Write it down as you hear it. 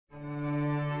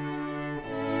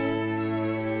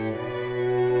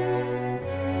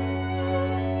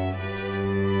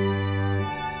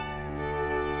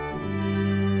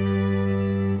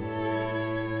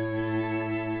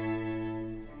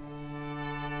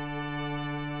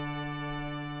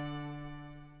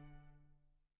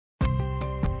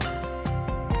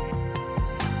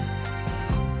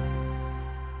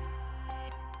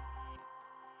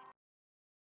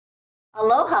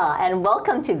Aloha and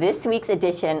welcome to this week's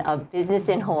edition of Business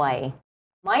in Hawaii.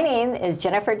 My name is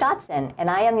Jennifer Dotson and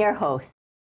I am your host.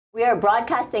 We are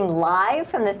broadcasting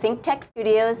live from the ThinkTech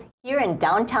studios here in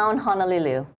downtown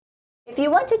Honolulu. If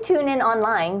you want to tune in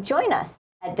online, join us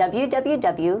at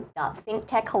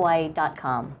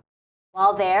www.thinktechhawaii.com.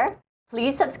 While there,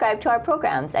 please subscribe to our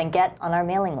programs and get on our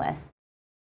mailing list.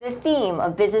 The theme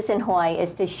of Business in Hawaii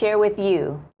is to share with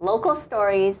you local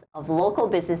stories of local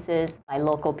businesses by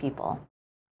local people.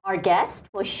 Our guests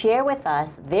will share with us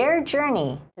their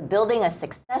journey to building a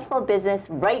successful business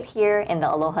right here in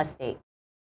the Aloha State.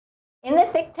 In the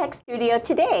ThinkTech studio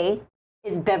today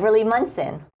is Beverly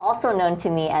Munson, also known to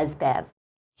me as Bev.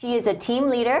 She is a team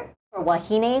leader for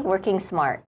Wahine Working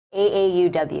Smart,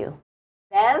 AAUW.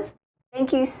 Bev,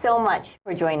 thank you so much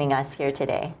for joining us here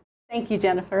today. Thank you,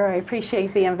 Jennifer. I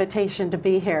appreciate the invitation to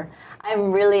be here.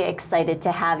 I'm really excited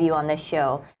to have you on the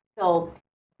show. So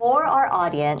for our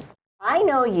audience, I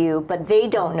know you, but they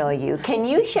don't know you. Can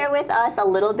you share with us a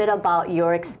little bit about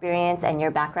your experience and your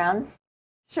background?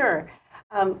 Sure.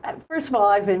 First of all,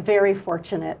 I've been very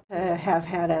fortunate to have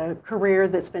had a career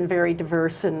that's been very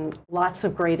diverse and lots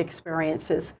of great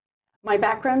experiences. My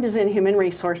background is in human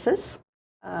resources.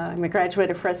 I'm a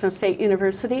graduate of Fresno State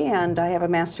University, and I have a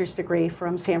master's degree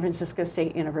from San Francisco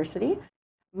State University.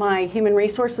 My human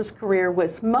resources career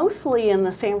was mostly in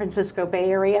the San Francisco Bay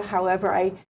Area.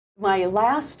 However, my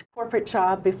last corporate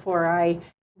job before I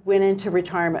went into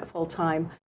retirement full-time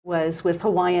was with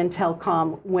Hawaiian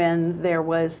Telcom when there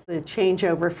was the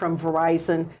changeover from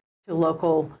Verizon to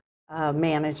local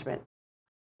management.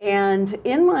 And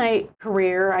in my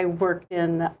career, I worked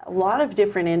in a lot of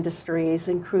different industries,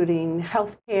 including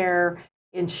healthcare,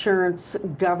 insurance,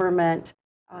 government.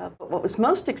 But what was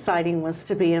most exciting was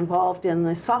to be involved in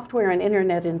the software and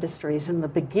internet industries in the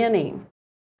beginning.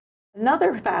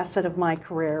 Another facet of my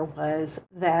career was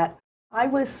that I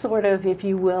was sort of, if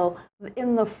you will,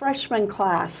 in the freshman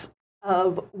class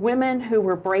of women who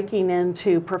were breaking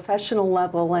into professional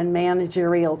level and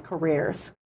managerial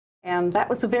careers. And that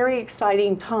was a very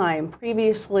exciting time.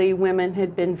 Previously, women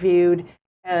had been viewed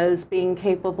as being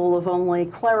capable of only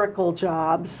clerical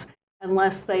jobs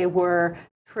unless they were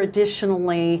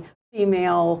traditionally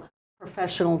female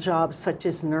professional jobs such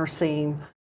as nursing,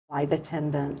 flight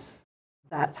attendants,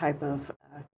 that type of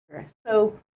career.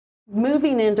 So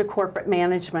moving into corporate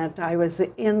management, I was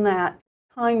in that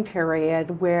time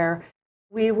period where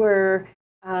we were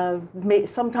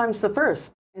sometimes the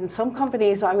first. In some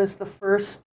companies, I was the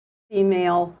first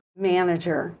female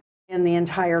manager in the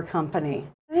entire company.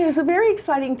 It was a very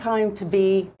exciting time to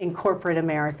be in corporate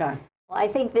America. Well, I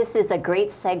think this is a great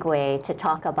segue to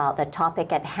talk about the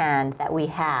topic at hand that we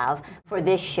have for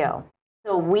this show.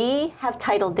 So we have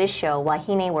titled this show,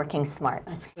 Wahine Working Smart.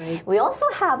 That's great. We also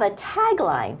have a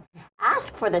tagline,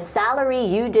 ask for the salary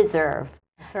you deserve.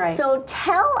 That's right. So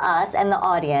tell us and the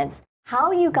audience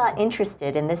how you got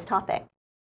interested in this topic.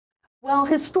 Well,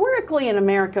 historically in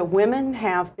America, women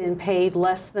have been paid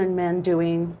less than men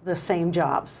doing the same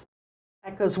jobs.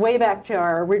 That goes way back to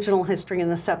our original history in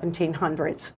the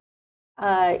 1700s.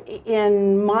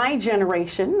 In my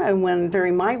generation, and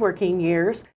during my working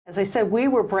years, as I said, we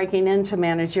were breaking into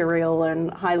managerial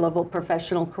and high-level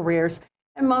professional careers,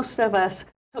 and most of us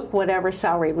took whatever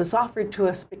salary was offered to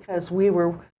us because we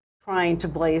were trying to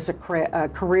blaze a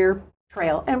career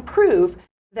trail and prove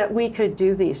that we could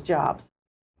do these jobs.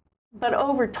 But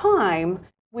over time,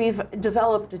 we've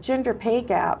developed a gender pay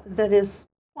gap that is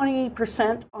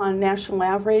 20% on national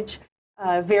average,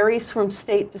 varies from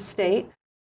state to state.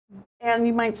 And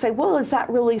you might say, well, is that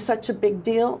really such a big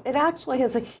deal? It actually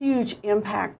has a huge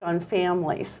impact on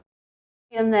families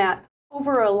in that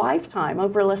over a lifetime,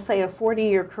 over let's say a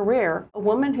 40-year career, a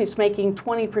woman who's making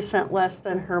 20% less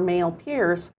than her male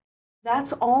peers,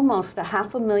 that's almost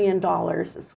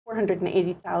 $500,000. It's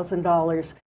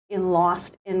 $480,000 in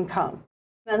lost income.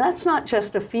 Now that's not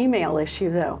just a female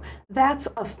issue though, that's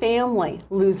a family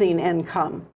losing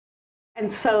income.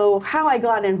 And so how I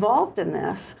got involved in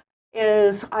this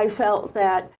is I felt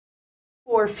that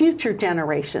for future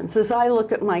generations, as I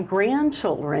look at my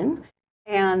grandchildren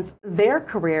and their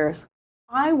careers,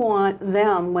 I want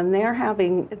them, when they're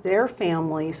having their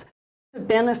families, to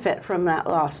benefit from that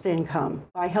lost income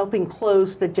by helping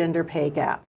close the gender pay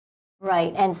gap.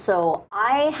 Right, and so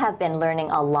I have been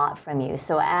learning a lot from you.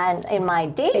 So, and in my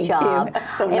day job,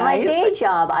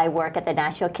 I work at the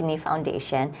National Kidney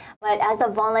Foundation. But as a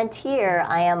volunteer,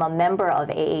 I am a member of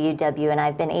AAUW, and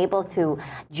I've been able to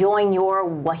join your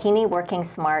Wahine Working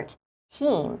Smart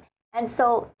team. And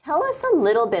so tell us a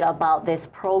little bit about this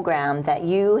program that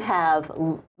you have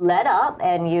led up,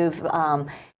 and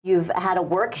you've had a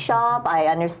workshop. I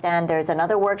understand there's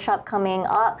another workshop coming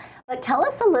up, but tell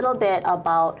us a little bit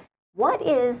about what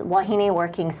is Wahine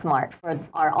Working Smart for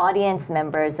our audience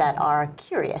members that are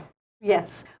curious.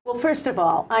 Yes. Well, first of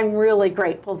all, I'm really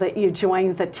grateful that you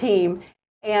joined the team.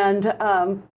 And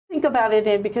think about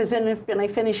it, because when I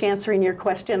finish answering your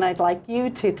question, I'd like you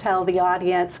to tell the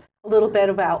audience a little bit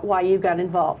about why you got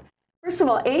involved. First of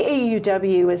all,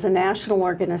 AAUW is a national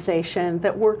organization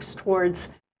that works towards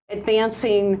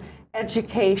advancing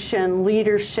education,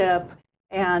 leadership,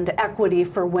 and equity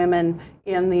for women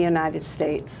in the United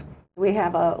States. We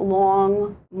have a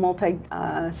long,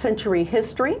 multi-century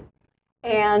history,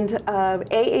 and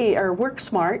Work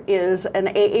Smart is an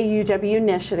AAUW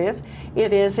initiative.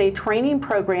 It is a training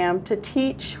program to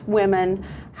teach women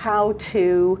how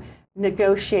to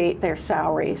negotiate their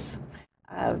salaries.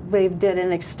 They did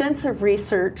an extensive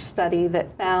research study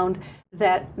that found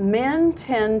that men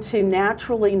tend to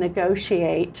naturally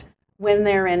negotiate when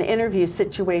they're in interview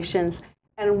situations,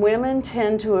 and women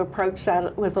tend to approach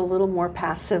that with a little more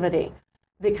passivity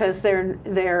because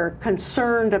they're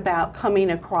concerned about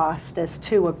coming across as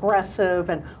too aggressive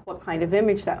and what kind of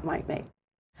image that might make.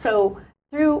 So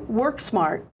through Work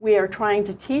Smart, we are trying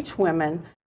to teach women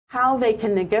how they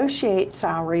can negotiate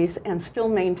salaries and still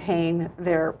maintain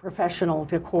their professional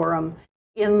decorum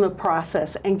in the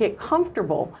process and get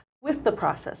comfortable with the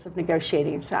process of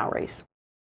negotiating salaries.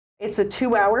 It's a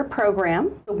 2-hour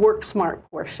program, the Work Smart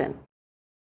portion.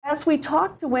 As we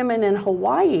talked to women in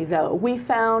Hawaii, though, we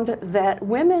found that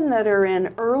women that are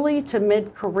in early to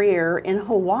mid-career in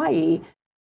Hawaii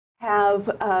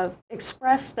have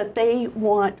expressed that they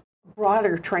want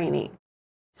broader training.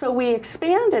 So we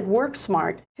expanded Work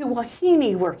Smart to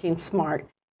Wahine Working Smart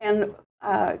and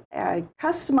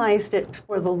customized it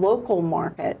for the local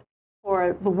market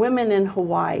for the women in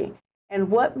Hawaii. And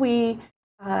what we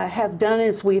have done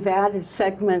is we've added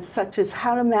segments such as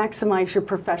how to maximize your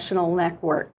professional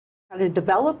network, how to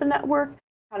develop a network,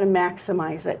 how to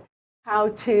maximize it, how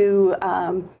to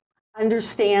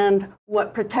understand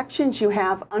what protections you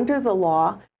have under the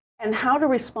law, and how to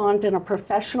respond in a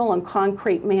professional and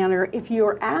concrete manner if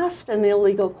you're asked an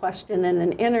illegal question in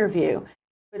an interview,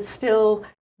 but still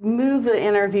move the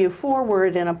interview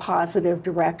forward in a positive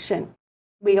direction.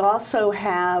 We also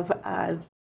have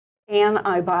Ann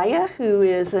Ibaya, who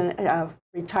is a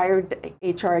retired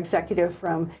HR executive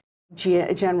from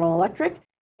General Electric,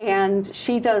 and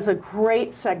she does a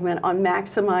great segment on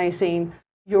maximizing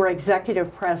your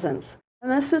executive presence.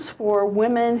 And this is for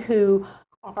women who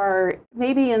are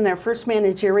maybe in their first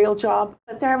managerial job,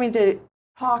 but they're having to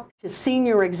talk to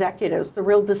senior executives, the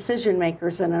real decision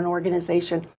makers in an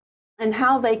organization, and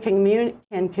how they can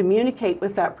communicate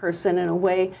with that person in a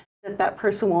way that that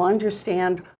person will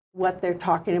understand what they're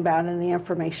talking about and the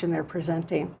information they're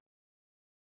presenting.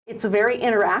 It's a very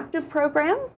interactive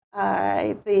program.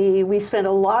 We spend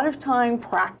a lot of time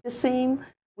practicing.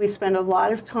 We spend a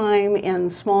lot of time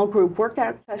in small group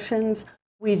workout sessions.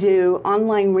 We do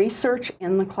online research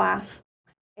in the class.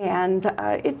 And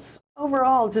it's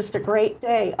overall just a great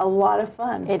day, a lot of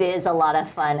fun. It is a lot of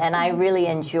fun, and I really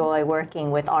enjoy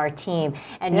working with our team.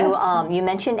 And yes. you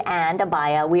mentioned Ann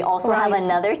Abaya. We also have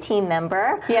another team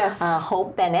member, yes.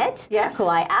 Hope Bennett, yes. who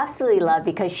I absolutely love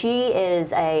because she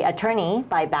is an attorney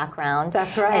by background.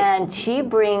 That's right. And she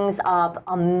brings up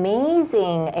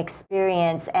amazing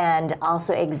experience and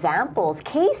also examples,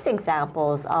 case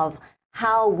examples of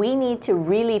how we need to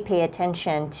really pay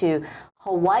attention to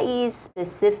Hawaii's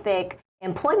specific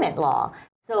employment law.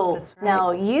 So right.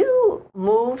 Now you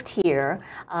moved here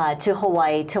to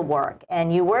Hawaii to work,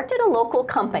 and you worked at a local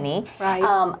company. Right.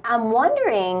 I'm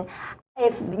wondering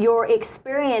if your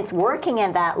experience working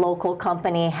in that local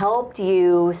company helped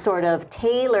you sort of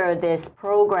tailor this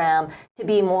program to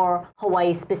be more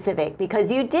Hawaii specific,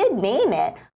 because you did name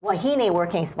it Wahine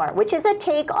Working Smart, which is a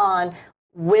take on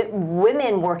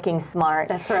women working smart.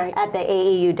 That's right. At the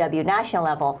AAUW national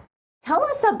level. Tell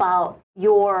us about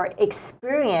your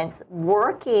experience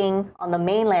working on the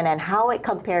mainland and how it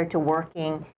compared to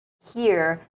working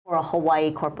here for a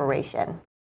Hawaii corporation.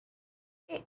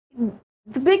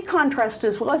 The big contrast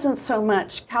wasn't so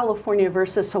much California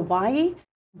versus Hawaii,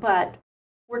 but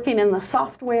working in the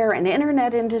software and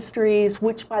internet industries,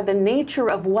 which by the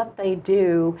nature of what they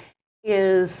do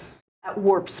is at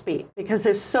warp speed, because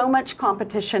there's so much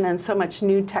competition and so much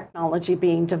new technology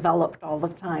being developed all the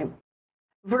time.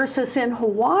 Versus in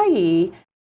Hawaii,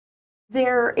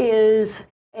 there is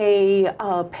a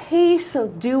pace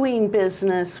of doing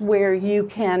business where you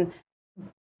can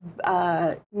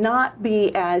not be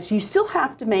as, you still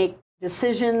have to make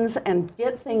decisions and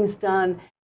get things done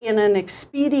in an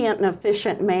expedient and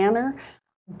efficient manner,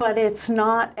 but it's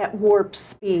not at warp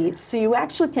speed. So you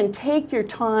actually can take your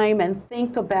time and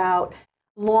think about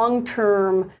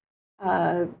long-term,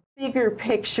 bigger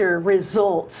picture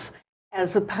results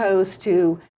as opposed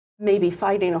to maybe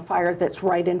fighting a fire that's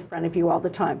right in front of you all the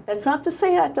time. That's not to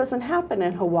say that doesn't happen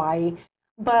in Hawaii,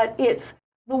 but it's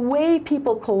the way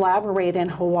people collaborate in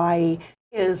Hawaii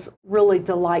is really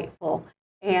delightful.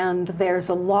 And there's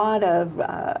a lot of,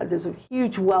 there's a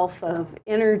huge wealth of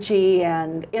energy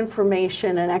and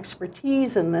information and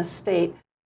expertise in this state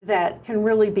that can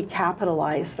really be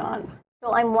capitalized on.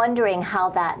 So I'm wondering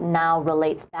how that now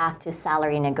relates back to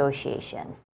salary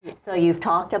negotiations. So you've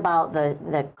talked about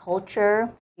the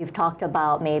culture, you've talked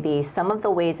about maybe some of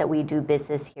the ways that we do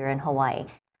business here in Hawaii.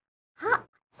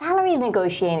 Salary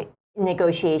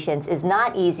negotiations is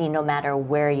not easy no matter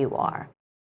where you are.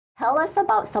 Tell us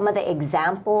about some of the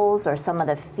examples or some of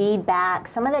the feedback,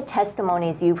 some of the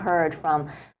testimonies you've heard from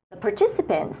the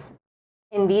participants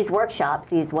in these workshops,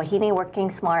 these Wahine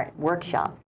Working Smart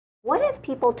workshops. What have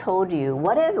people told you?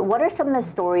 What are some of the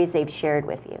stories they've shared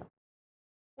with you?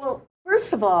 Well,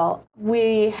 first of all,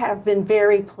 we have been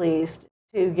very pleased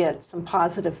to get some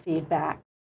positive feedback.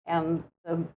 And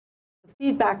the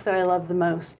feedback that I love the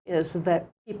most is that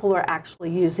people are actually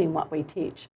using what we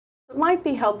teach. It might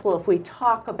be helpful if we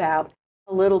talk about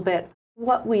a little bit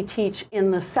what we teach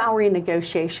in the salary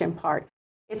negotiation part.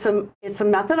 It's a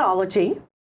methodology,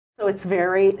 so it's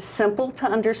very simple to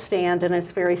understand and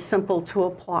it's very simple to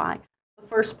apply. The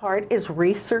first part is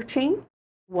researching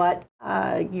what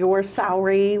your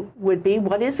salary would be.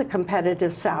 What is a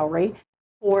competitive salary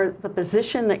for the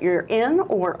position that you're in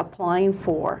or applying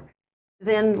for?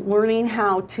 Then learning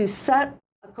how to set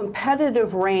a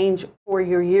competitive range for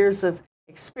your years of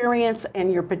experience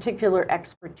and your particular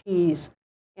expertise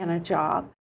in a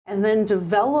job. And then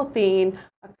developing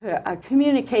a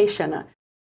communication,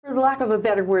 for lack of a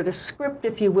better word, a script,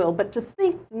 if you will, but to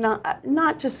think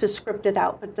not just to script it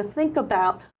out, but to think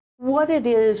about what it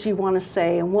is you want to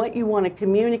say and what you want to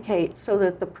communicate so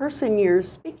that the person you're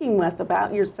speaking with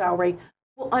about your salary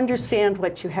will understand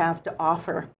what you have to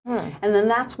offer. And then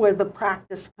that's where the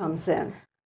practice comes in.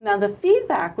 Now, the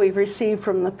feedback we've received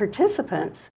from the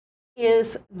participants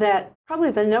is that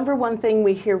probably the number one thing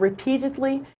we hear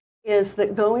repeatedly is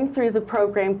that going through the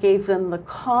program gave them the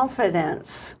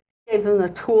confidence, gave them the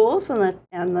tools and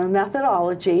the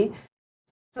methodology,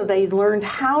 so they learned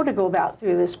how to go about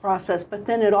through this process, but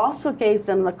then it also gave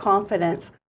them the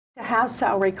confidence to have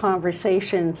salary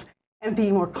conversations and be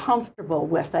more comfortable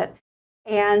with it.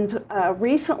 And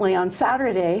recently on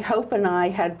Saturday, Hope and I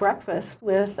had breakfast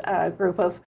with a group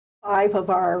of 5 of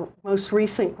our most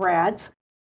recent grads,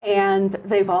 and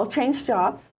they've all changed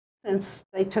jobs since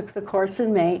they took the course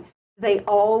in May. They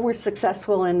all were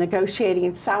successful in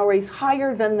negotiating salaries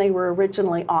higher than they were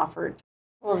originally offered.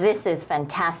 Well, this is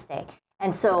fantastic.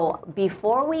 And so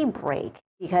before we break,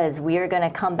 because we are going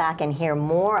to come back and hear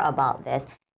more about this,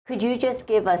 could you just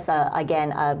give us,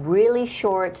 again, a really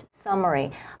short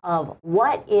summary of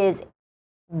what is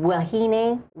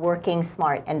Wahine Working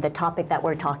Smart and the topic that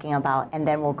we're talking about, and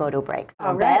then we'll go to break.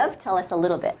 So Bev, tell us a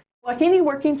little bit. Wahine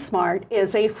Working Smart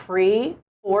is a free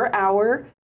 4-hour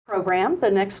program. The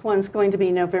next one's going to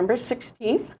be November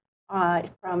 16th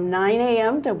from 9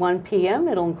 a.m. to 1 p.m.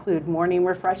 It'll include morning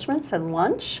refreshments and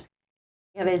lunch.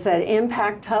 It is at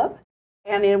Impact Hub,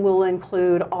 and it will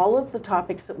include all of the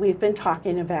topics that we've been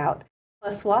talking about,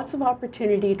 plus lots of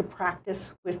opportunity to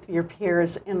practice with your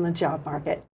peers in the job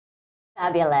market.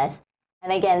 Fabulous.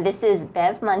 And again, this is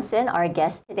Bev Munson, our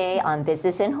guest today on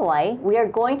Business in Hawaii. We are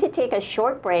going to take a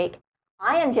short break.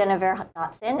 I am Jennifer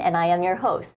Dotson, and I am your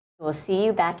host. We'll see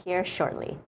you back here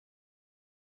shortly.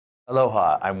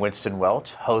 Aloha, I'm Winston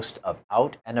Welch, host of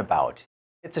Out and About.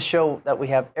 It's a show that we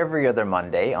have every other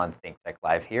Monday on ThinkTech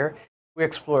Live here. We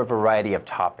explore a variety of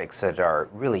topics that are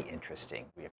really interesting.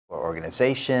 We explore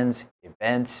organizations,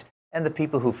 events, and the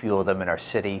people who fuel them in our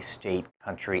city, state,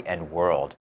 country, and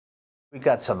world. We've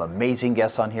got some amazing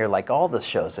guests on here, like all the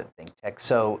shows at ThinkTech.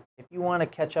 So if you want to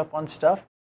catch up on stuff,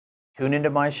 tune into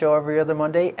my show every other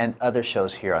Monday and other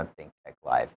shows here on ThinkTech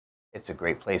Live. It's a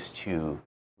great place to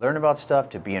learn about stuff,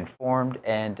 to be informed,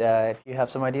 and if you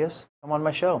have some ideas, come on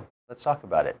my show. Let's talk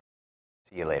about it.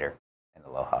 See you later, and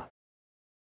aloha.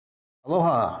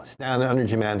 Aloha, Stan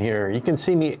Energy Man here. You can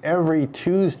see me every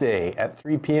Tuesday at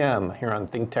 3 p.m. here on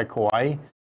ThinkTech Hawaii.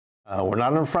 We're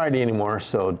not on Friday anymore,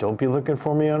 so don't be looking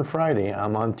for me on Friday.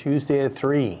 I'm on Tuesday at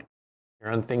 3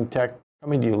 here on ThinkTech,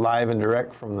 coming to you live and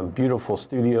direct from the beautiful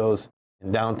studios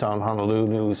in downtown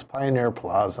Honolulu's Pioneer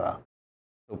Plaza.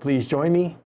 So please join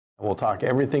me, and we'll talk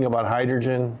everything about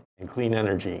hydrogen and clean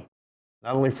energy,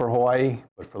 not only for Hawaii,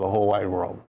 but for the whole wide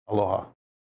world. Aloha.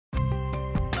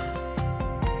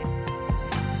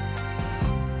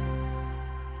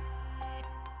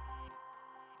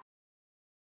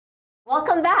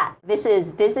 Welcome back. This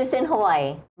is Business in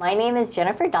Hawaii. My name is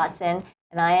Jennifer Dotson,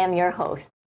 and I am your host.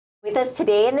 With us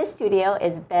today in the studio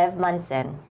is Bev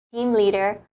Munson, Team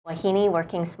Leader, Wahine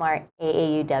Working Smart,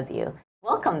 AAUW.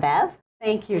 Welcome, Bev.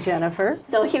 Thank you, Jennifer.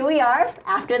 So here we are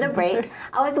after the break.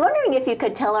 I was wondering if you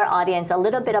could tell our audience a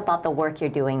little bit about the work you're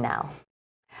doing now.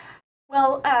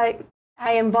 Well, I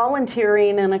am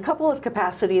volunteering in a couple of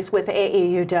capacities with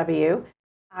AAUW.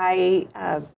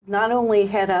 I not only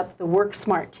head up the Work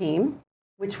Smart team,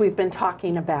 which we've been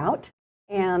talking about,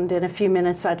 and in a few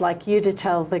minutes I'd like you to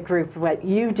tell the group what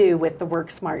you do with the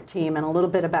Work Smart team and a little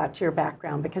bit about your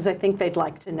background, because I think they'd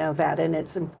like to know that, and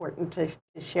it's important to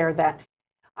share that.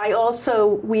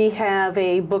 We have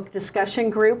a book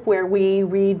discussion group where we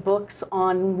read books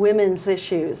on women's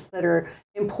issues that are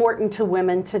important to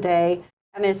women today,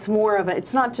 and it's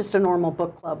not just a normal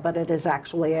book club, but it is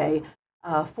actually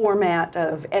a format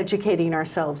of educating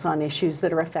ourselves on issues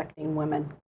that are affecting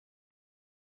women.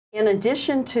 In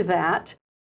addition to that,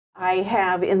 I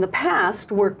have in the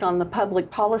past worked on the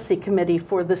Public Policy Committee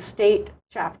for the state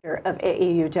chapter of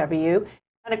AAUW,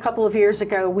 and a couple of years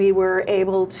ago we were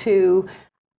able to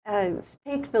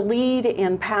take the lead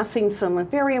in passing some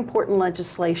very important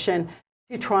legislation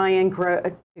to try and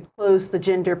close the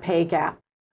gender pay gap.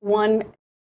 One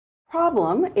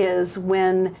problem is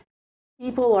when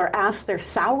people are asked their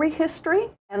salary history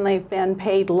and they've been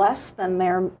paid less than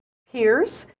their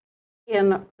peers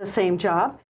in the same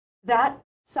job, that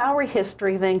salary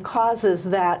history then causes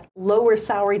that lower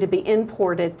salary to be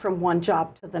imported from one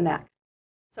job to the next.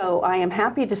 So I am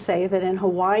happy to say that in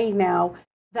Hawaii now,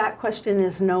 that question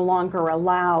is no longer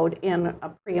allowed in a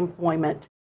pre-employment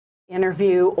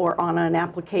interview or on an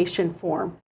application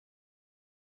form.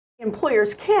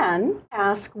 Employers can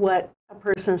ask what a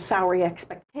person's salary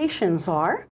expectations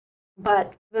are,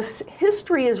 but this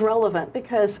history is relevant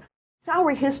because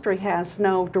salary history has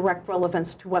no direct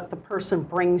relevance to what the person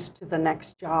brings to the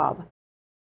next job.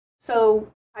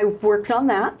 So I've worked on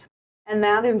that, and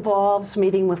that involves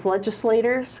meeting with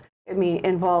legislators. It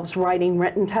involves writing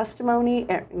written testimony.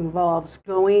 It involves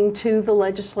going to the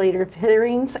legislative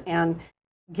hearings and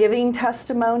giving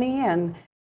testimony and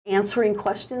answering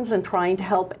questions and trying to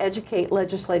help educate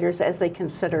legislators as they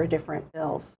consider different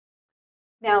bills.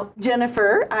 Now,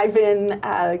 Jennifer, I've been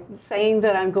saying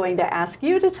that I'm going to ask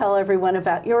you to tell everyone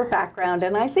about your background,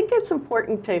 and I think it's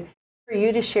important for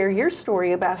you to share your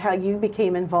story about how you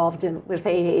became involved with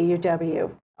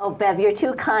AAUW. Oh, Bev, you're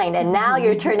too kind, and now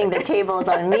you're turning the tables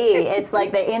on me. It's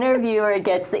like the interviewer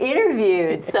gets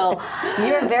interviewed. So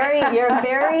you're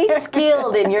very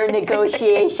skilled in your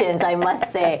negotiations, I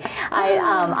must say.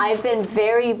 I've been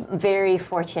very, very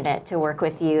fortunate to work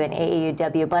with you in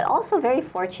AAUW, but also very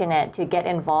fortunate to get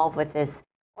involved with this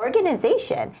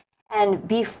organization. And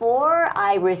before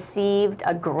I received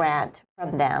a grant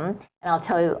from them, and I'll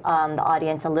tell you, the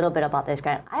audience a little bit about this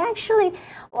grant, I actually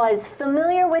was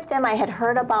familiar with them. I had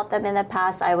heard about them in the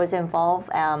past. I was involved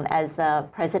as the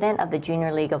president of the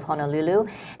Junior League of Honolulu,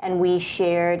 and we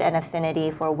shared an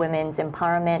affinity for women's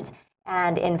empowerment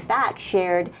and, in fact,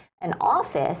 shared an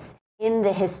office in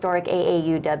the historic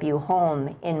AAUW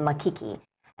home in Makiki.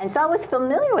 And so I was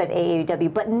familiar with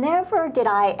AAUW, but never did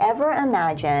I ever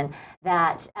imagine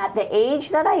that at the age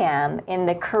that I am, in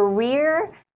the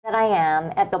career that I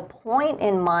am, at the point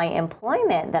in my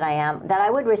employment that I am, that I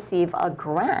would receive a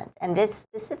grant. And this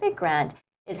specific grant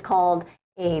is called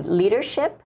a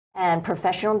Leadership and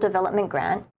Professional Development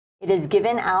Grant. It is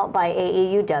given out by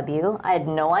AAUW. I had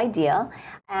no idea.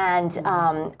 And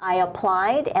I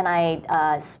applied and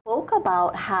I spoke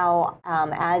about how,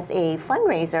 as a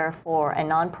fundraiser for a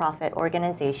nonprofit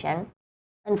organization,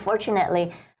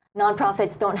 unfortunately,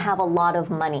 nonprofits don't have a lot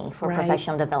of money for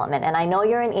professional development. And I know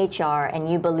you're in HR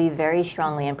and you believe very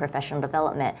strongly in professional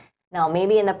development. Now,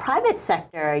 maybe in the private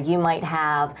sector, you might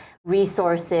have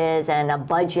resources and a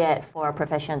budget for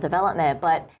professional development,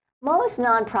 but most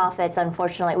nonprofits,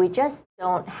 unfortunately, we just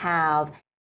don't have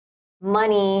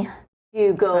money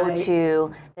to go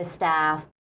to the staff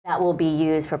that will be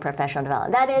used for professional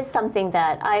development. That is something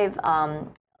that I've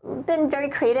been very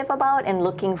creative about and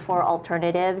looking for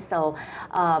alternatives. So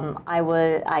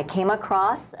I came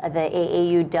across the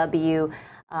AAUW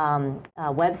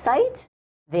website.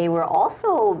 They were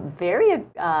also very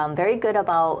good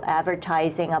about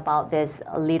advertising about this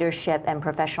leadership and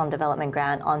professional development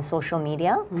grant on social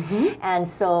media. And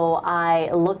so I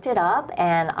looked it up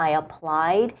and I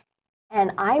applied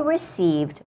and I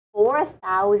received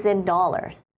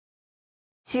 $4,000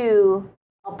 to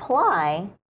apply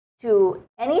to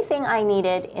anything I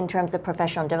needed in terms of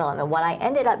professional development. What I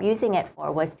ended up using it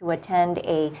for was to attend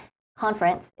a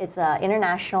conference. It's an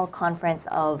international conference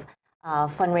of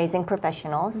fundraising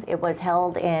professionals. It was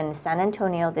held in San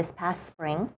Antonio this past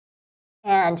spring,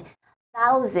 and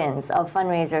thousands of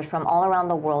fundraisers from all around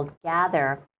the world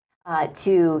gather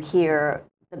to hear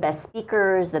the best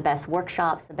speakers, the best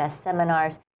workshops, the best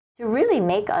seminars, to really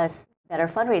make us better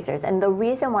fundraisers. And the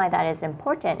reason why that is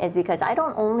important is because I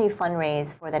don't only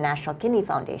fundraise for the National Kidney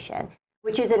Foundation,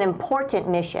 which is an important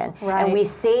mission, right. And we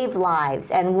save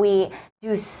lives, and we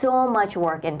do so much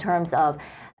work in terms of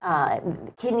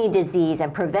kidney disease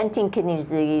and preventing kidney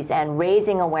disease and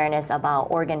raising awareness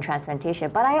about organ transplantation.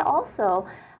 But I also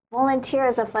volunteer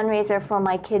as a fundraiser for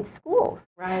my kids' schools.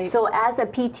 Right. So as a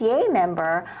PTA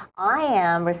member, I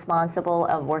am responsible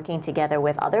of working together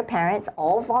with other parents,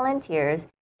 all volunteers,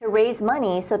 to raise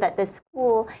money so that the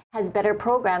school has better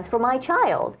programs for my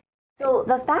child. So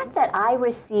the fact that I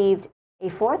received a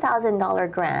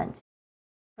 $4,000 grant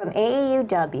from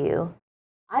AAUW,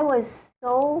 I was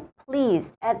so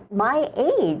pleased at my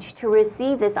age to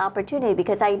receive this opportunity,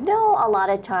 because I know a lot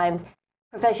of times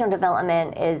professional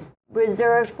development is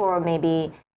reserved for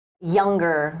maybe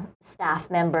younger staff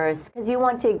members, because you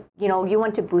want to, you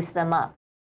want to boost them up.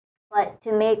 But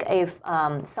to make a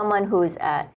someone who's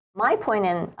at my point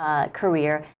in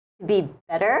career to be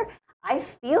better, I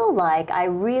feel like I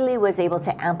really was able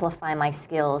to amplify my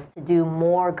skills to do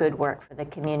more good work for the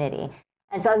community.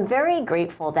 And so I'm very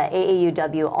grateful that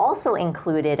AAUW also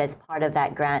included, as part of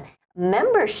that grant,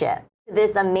 membership to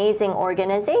this amazing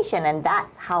organization. And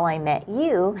that's how I met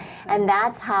you. And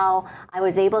that's how I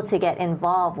was able to get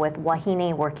involved with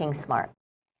Wahine Working Smart.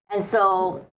 And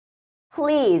so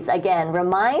please, again,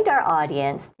 remind our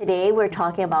audience, today we're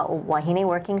talking about Wahine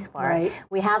Working Smart. Right.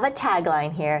 We have a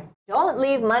tagline here: don't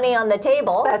leave money on the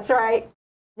table. That's right.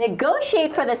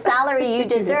 Negotiate for the salary you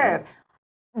deserve.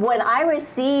 When I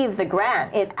received the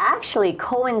grant, it actually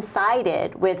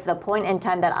coincided with the point in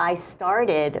time that I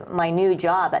started my new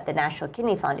job at the National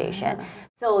Kidney Foundation.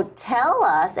 So tell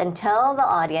us and tell the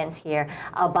audience here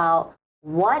about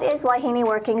what is Wahine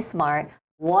Working Smart,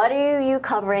 what are you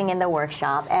covering in the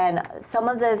workshop, and some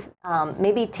of the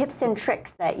maybe tips and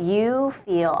tricks that you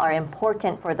feel are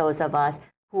important for those of us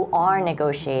who are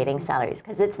negotiating salaries,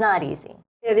 because it's not easy.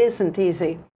 It isn't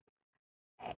easy.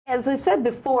 As I said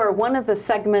before, one of the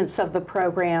segments of the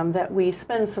program that we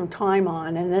spend some time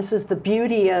on, and this is the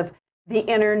beauty of the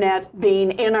internet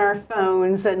being in our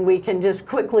phones and we can just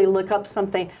quickly look up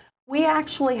something, we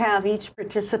actually have each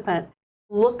participant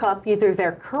look up either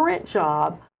their current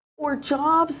job or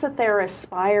jobs that they're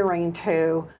aspiring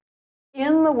to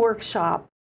in the workshop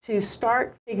to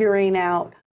start figuring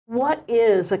out what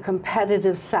is a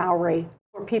competitive salary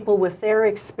for people with their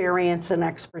experience and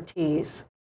expertise.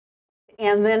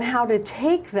 And then how to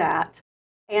take that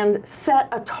and set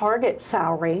a target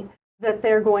salary that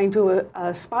they're going to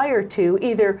aspire to,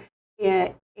 either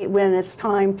when it's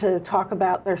time to talk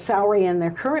about their salary in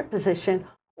their current position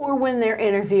or when they're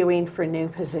interviewing for new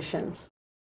positions.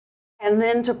 And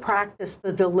then to practice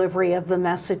the delivery of the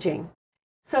messaging.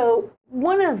 So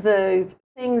one of the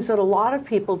things that a lot of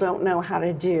people don't know how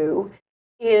to do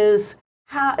is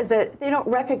that they don't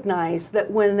recognize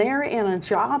that when they're in a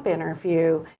job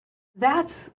interview,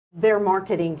 that's their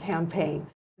marketing campaign.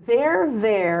 They're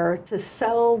there to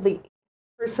sell the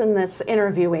person that's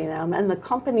interviewing them and the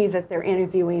company that they're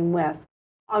interviewing with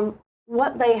on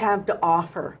what they have to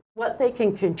offer, what they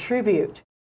can contribute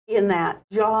in that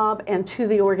job and to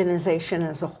the organization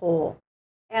as a whole.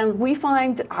 And we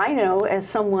find, I know as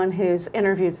someone who's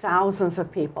interviewed thousands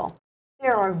of people,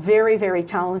 there are very, very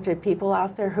talented people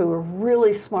out there who are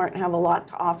really smart and have a lot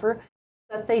to offer,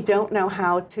 but they don't know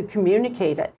how to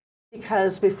communicate it.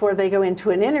 Because before they go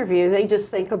into an interview, they just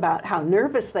think about how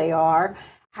nervous they are,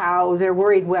 how they're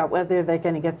worried about whether they're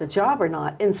going to get the job or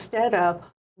not, instead of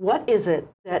what is it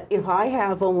that if I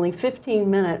have only 15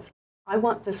 minutes, I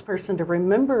want this person to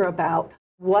remember about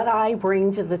what I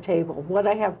bring to the table, what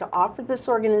I have to offer this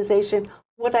organization,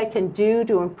 what I can do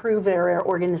to improve their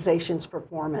organization's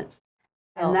performance.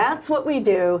 And that's what we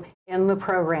do in the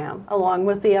program, along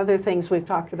with the other things we've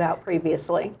talked about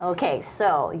previously. Okay,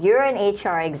 so you're an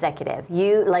HR executive.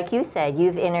 You, like you said,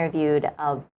 you've interviewed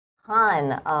a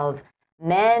ton of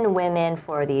men, women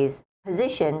for these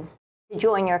positions to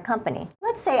join your company.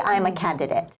 Let's say I'm a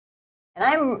candidate, and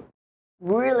I'm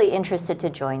really interested to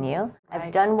join you. Right.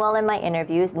 I've done well in my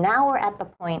interviews. Now we're at the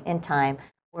point in time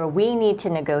where we need to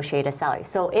negotiate a salary.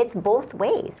 So it's both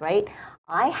ways, right?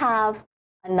 I have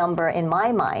a number in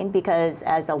my mind because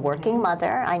as a working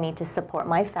mother, I need to support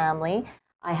my family.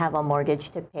 I have a mortgage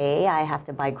to pay. I have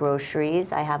to buy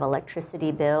groceries. I have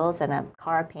electricity bills and a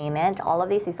car payment, all of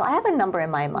these things. So I have a number in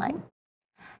my mind.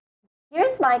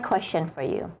 Here's my question for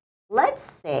you. Let's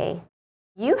say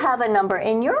you have a number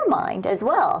in your mind as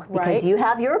well because you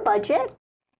have your budget.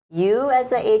 You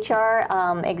as a HR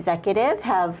executive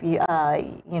have,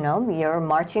 your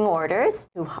marching orders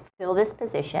to fill this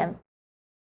position.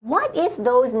 What if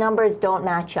those numbers don't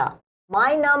match up?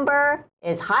 My number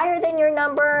is higher than your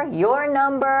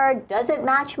number doesn't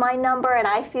match my number, and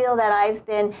I feel that I've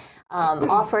been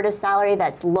offered a salary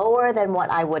that's lower than what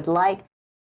I would like.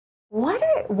 What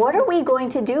are we going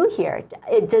to do here?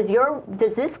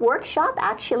 Does this workshop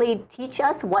actually teach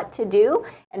us what to do?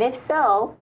 And if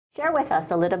so, share with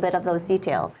us a little bit of those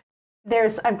details.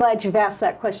 I'm glad you've asked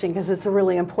that question because it's a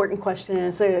really important question and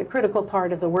it's a critical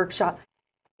part of the workshop.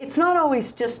 It's not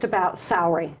always just about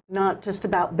salary, not just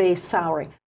about base salary.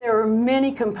 There are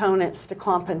many components to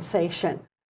compensation.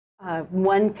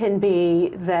 One can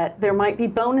be that there might be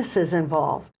bonuses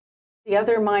involved. The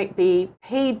other might be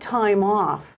paid time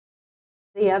off.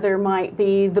 The other might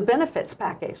be the benefits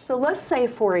package. So let's say,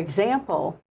 for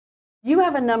example, you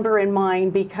have a number in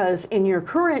mind because in your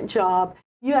current job,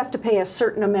 you have to pay a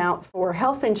certain amount for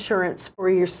health insurance for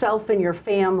yourself and your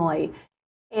family.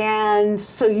 And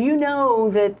so you know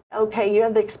that, okay, you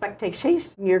have the expectation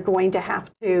you're going to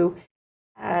have to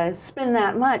spend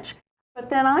that much. But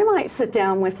then I might sit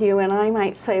down with you and I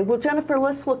might say, well, Jennifer,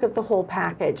 let's look at the whole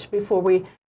package before we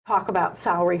talk about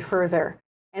salary further.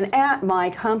 And at my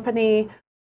company,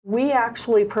 we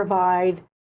actually provide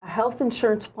a health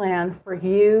insurance plan for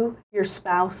you, your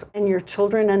spouse, and your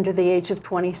children under the age of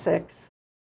 26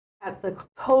 at the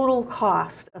total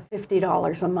cost of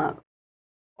 $50 a month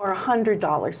or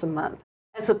 $100 a month,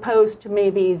 as opposed to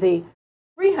maybe the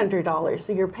 $300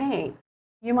 that you're paying.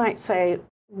 You might say,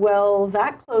 well,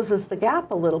 that closes the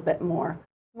gap a little bit more.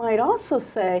 You might also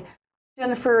say,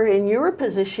 Jennifer, in your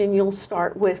position, you'll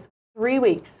start with 3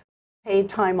 weeks paid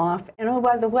time off. And oh,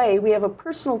 by the way, we have a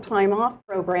personal time off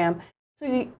program.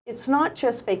 So it's not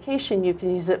just vacation you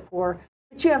can use it for,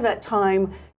 but you have that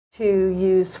time to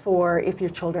use for if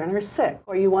your children are sick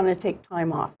or you want to take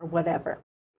time off or whatever.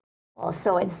 Well,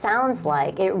 so it sounds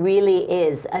like it really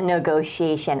is a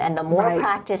negotiation, and the more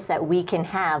practice that we can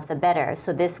have, the better.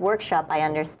 So this workshop, I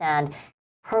understand,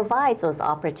 provides those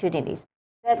opportunities.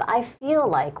 Bev, I feel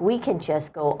like we can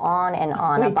just go on and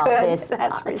on about this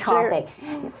topic.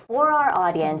 Sure. For our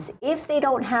audience, if they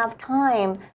don't have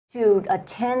time to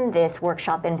attend this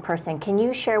workshop in person, can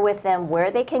you share with them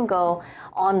where they can go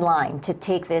online to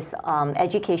take this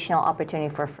educational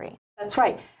opportunity for free? That's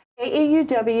right.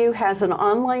 AAUW has an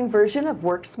online version of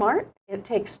WorkSmart. It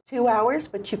takes 2 hours,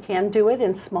 but you can do it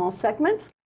in small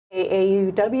segments.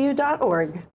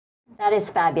 AAUW.org. That is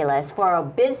fabulous. For a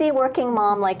busy working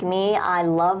mom like me, I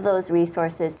love those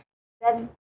resources. Bev,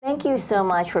 thank you so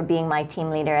much for being my team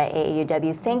leader at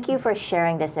AAUW. Thank you for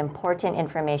sharing this important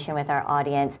information with our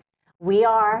audience. We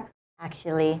are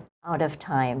actually out of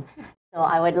time. So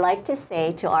I would like to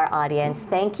say to our audience,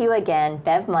 thank you again,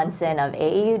 Bev Munson of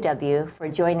AAUW, for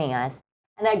joining us.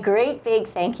 And a great big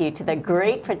thank you to the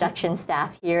great production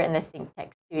staff here in the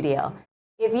ThinkTech studio.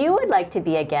 If you would like to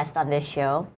be a guest on this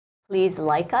show, please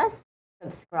like us,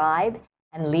 subscribe,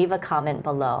 and leave a comment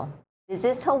below. This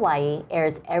is Hawaii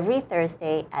airs every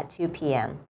Thursday at 2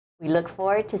 p.m. We look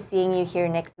forward to seeing you here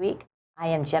next week. I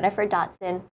am Jennifer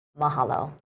Dotson.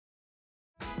 Mahalo.